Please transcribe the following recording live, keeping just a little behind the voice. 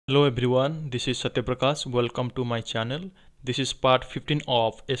Hello everyone, this is Satyaprakash. Welcome to my channel. This is part 15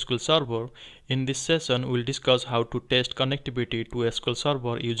 of SQL Server. In this session, we'll discuss how to test connectivity to SQL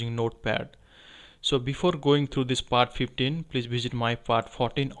Server using Notepad. So before going through this part 15, please visit my part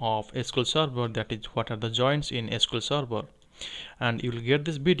 14 of SQL Server, that is what are the joins in SQL Server. And you will get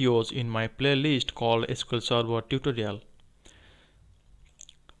these videos in my playlist called SQL Server tutorial.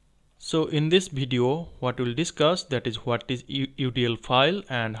 So in this video, what we'll discuss, that is what is UDL file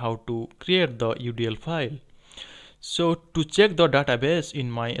and how to create the UDL file. So to check the database in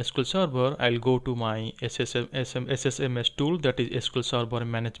my SQL Server, I'll go to my SSMS tool, that is SQL Server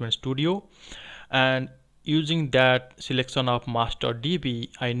Management Studio, and using that selection of master DB,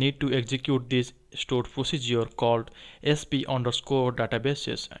 I need to execute this stored procedure called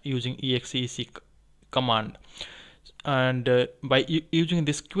sp_databases using exec command. And by using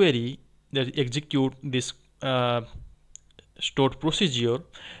this query that execute this stored procedure,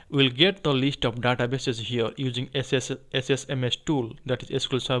 we'll get the list of databases here using SSMS tool, that is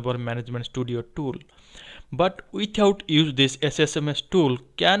SQL Server Management Studio tool. But without use this SSMS tool,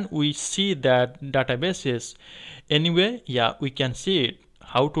 can we see that databases anyway? Yeah, we can see it.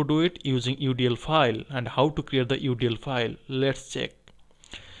 How to do it? Using UDL file. And how to create the UDL file? Let's check.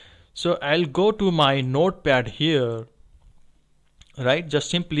 So I'll go to my Notepad here, right? Just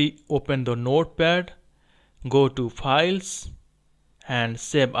simply open the Notepad, go to files and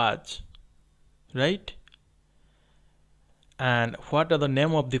save as, right? And what are the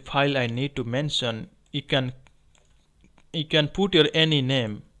name of the file I need to mention? You can put your any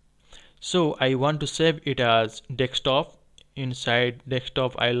name. So I want to save it as desktop. Inside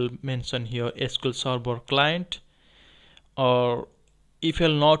desktop, I'll mention here SQL Server client, or if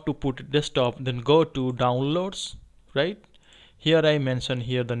you'll not to put desktop, then go to downloads, right? Here I mention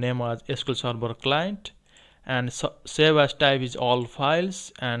here the name as SQL Server client, and save as type is all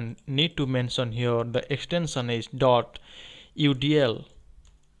files, and need to mention here the extension is .udl,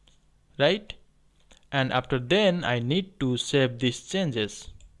 right? And after then I need to save these changes.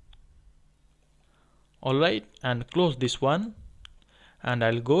 Alright, and close this one, and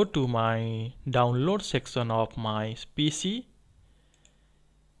I'll go to my download section of my PC,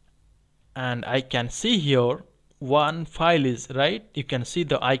 and I can see here one file is, right? You can see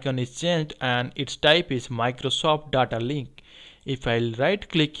the icon is changed and its type is Microsoft Data Link. If I'll right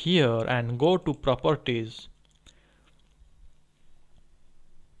click here and go to properties,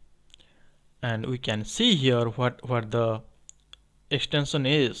 and we can see here what the extension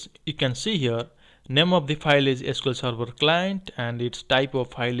is. You can see here name of the file is SQL Server client and its type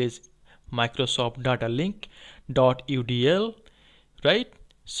of file is Microsoft Data Link .udl, right?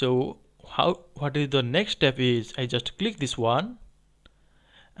 So what is the next step is I just click this one,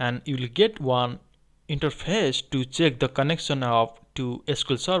 and you will get one interface to check the connection of to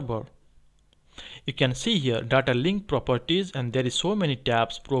SQL Server. You can see here data link properties, and there is so many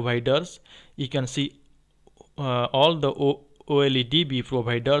tabs, providers. You can see all the OLEDB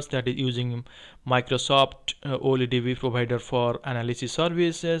providers, that is using Microsoft OLEDB provider for analysis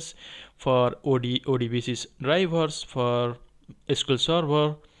services, for ODBC drivers, for SQL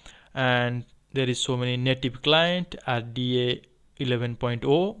Server, and there is so many native client at DA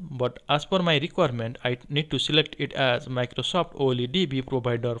 11.0, but as per my requirement I need to select it as Microsoft OLEDB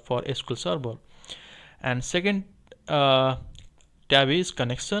provider for SQL Server. And second tab is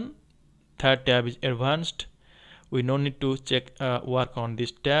connection, third tab is advanced. We no need to check work on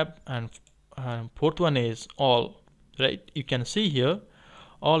this tab, and fourth one is all, right? You can see here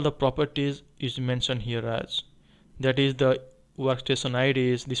all the properties is mentioned here as, that is the workstation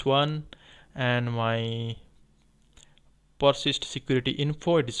ID is this one, and my persist security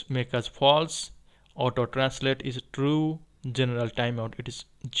info, it is make as false, auto translate is true, general timeout it is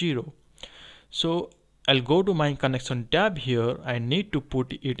 0. So I'll go to my connection tab here. I need to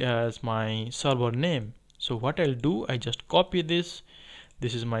put it as my server name. So what I'll do, I just copy this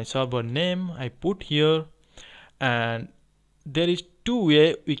is my server name, I put here, and there is two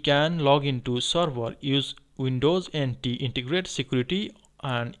way we can log into server. Use Windows NT integrate security,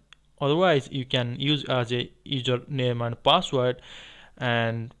 and otherwise you can use as a username and password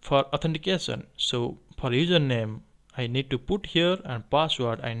and for authentication. So for username I need to put here, and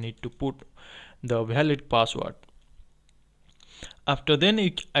password I need to put the valid password. After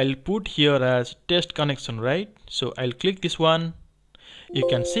then I'll put here as test connection, right? So I'll click this one. You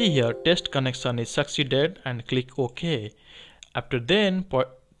can see here test connection is succeeded, and click OK. After then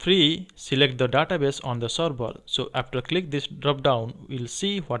free, select the database on the server. So after click this drop down, we'll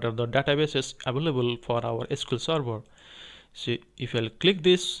see what are the databases available for our SQL Server. So if I'll click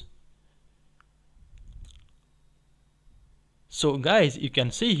this, So guys, you can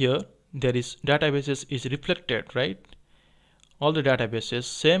see here there is databases is reflected, right? All the databases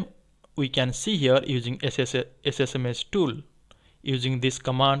same we can see here using SSMS tool, using this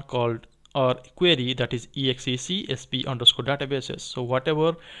command called or query, that is exec_sp_databases. So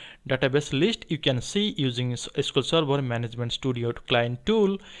whatever database list you can see using SQL Server Management Studio client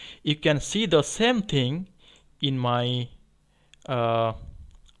tool, you can see the same thing in my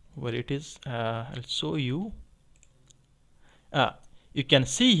where it is. I'll show you. You can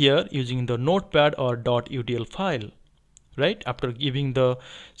see here using the Notepad or .udl file, right? After giving the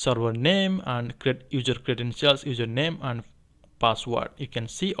server name and user credentials, username and password, you can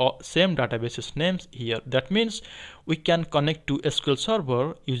see all same databases names here. That means we can connect to SQL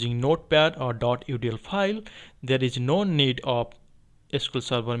Server using Notepad or .udl file. There is no need of SQL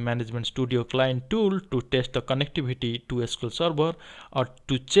Server Management Studio client tool to test the connectivity to SQL Server or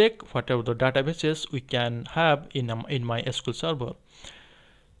to check whatever the databases we can have in my SQL Server.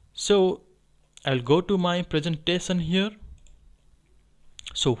 So I'll go to my presentation here.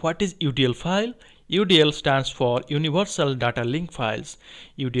 So what is UDL file? UDL stands for Universal Data Link Files.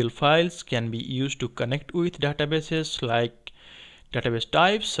 UDL files can be used to connect with databases like database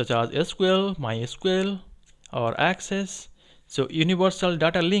types such as SQL, MySQL, or Access. So Universal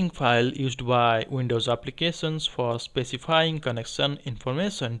Data Link file used by Windows applications for specifying connection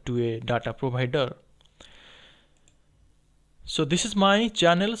information to a data provider. So this is my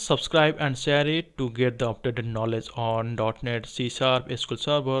channel. Subscribe and share it to get the updated knowledge on .NET, C#, SQL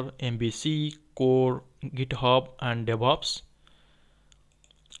Server, MVC, Core, GitHub and DevOps.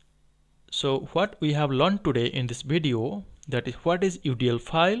 So what we have learned today in this video, that is what is UDL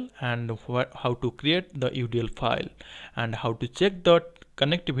file and how to create the UDL file and how to check the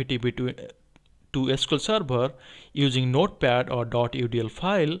connectivity between to SQL Server using Notepad or .udl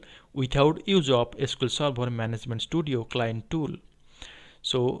file without use of SQL Server Management Studio client tool.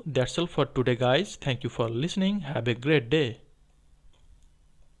 So that's all for today guys. Thank you for listening. Have a great day.